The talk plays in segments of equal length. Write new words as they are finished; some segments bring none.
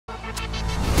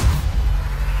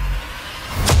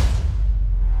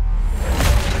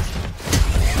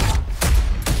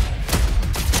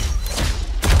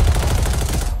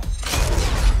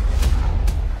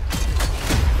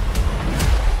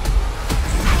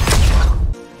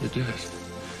did.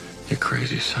 You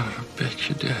crazy son of a bitch,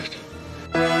 you did.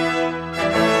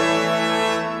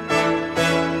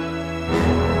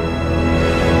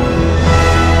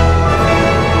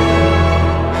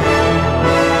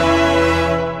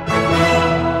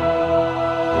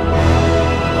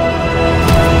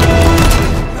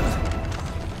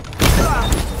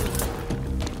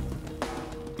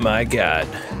 My god,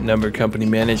 Number Company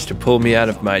managed to pull me out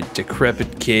of my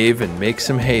decrepit cave and make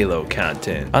some Halo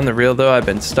content. On the real though, I've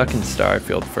been stuck in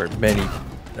Starfield for many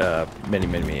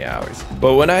hours.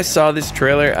 But when I saw this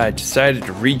trailer, I decided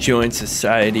to rejoin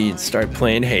society and start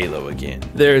playing Halo again.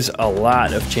 There's a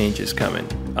lot of changes coming.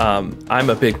 I'm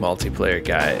a big multiplayer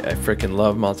guy. I freaking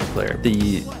love multiplayer.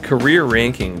 The career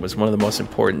ranking was one of the most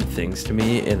important things to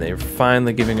me, and they're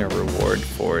finally giving a reward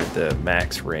for the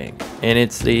max rank. And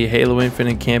it's the Halo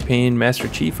Infinite campaign Master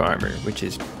Chief armor, which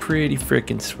is pretty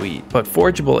freaking sweet. But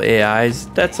forgeable AIs,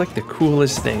 that's like the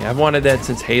coolest thing. I've wanted that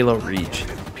since Halo Reach.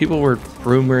 People were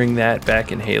rumoring that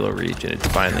back in Halo Reach, and it's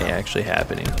finally actually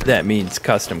happening. That means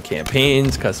custom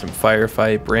campaigns, custom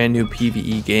firefight, brand new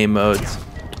PvE game modes,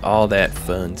 all that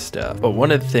fun stuff. But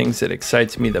one of the things that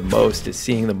excites me the most is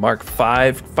seeing the Mark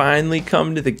V finally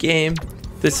come to the game.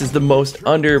 This is the most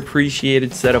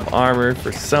underappreciated set of armor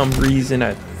for some reason.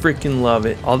 I freaking love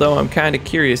it. Although I'm kind of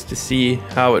curious to see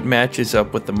how it matches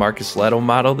up with the Marcus Leto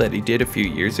model that he did a few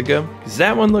years ago, because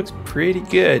that one looks pretty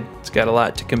good. It's got a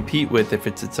lot to compete with if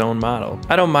it's its own model.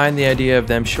 I don't mind the idea of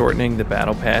them shortening the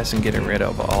battle pass and getting rid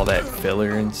of all that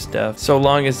filler and stuff, so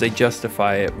long as they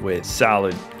justify it with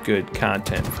solid, good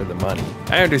content for the money.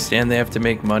 I understand they have to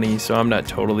make money, so I'm not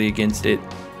totally against it.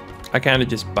 I kind of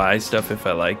just buy stuff if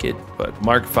I like it, but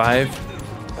Mark V,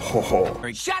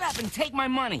 Shut up and take my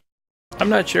money. I'm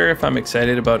not sure if I'm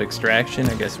excited about Extraction.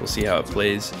 I guess we'll see how it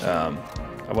plays.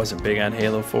 I wasn't big on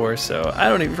Halo 4, so I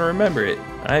don't even remember it.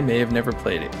 I may have never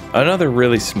played it. Another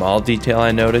really small detail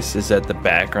I noticed is that the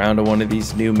background of one of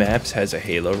these new maps has a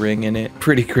Halo ring in it.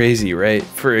 Pretty crazy, right?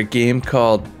 For a game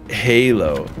called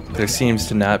Halo, there seems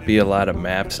to not be a lot of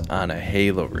maps on a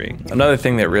Halo ring. Another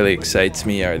thing that really excites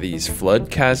me are these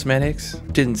flood cosmetics.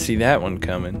 Didn't see that one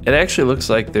coming. It actually looks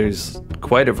like there's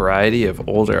quite a variety of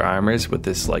older armors with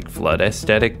this like flood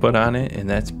aesthetic put on it, and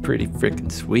that's pretty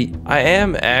freaking sweet. I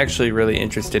am actually really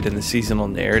interested in the seasonal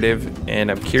narrative,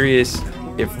 and I'm curious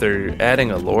if they're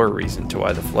adding a lore reason to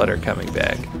why the Flood are coming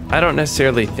back. I don't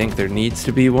necessarily think there needs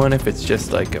to be one if it's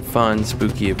just like a fun,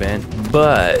 spooky event,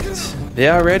 but they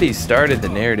already started the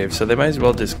narrative, so they might as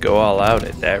well just go all out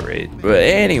at that rate. But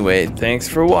anyway, thanks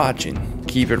for watching.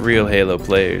 Keep it real, Halo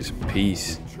players.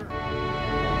 Peace.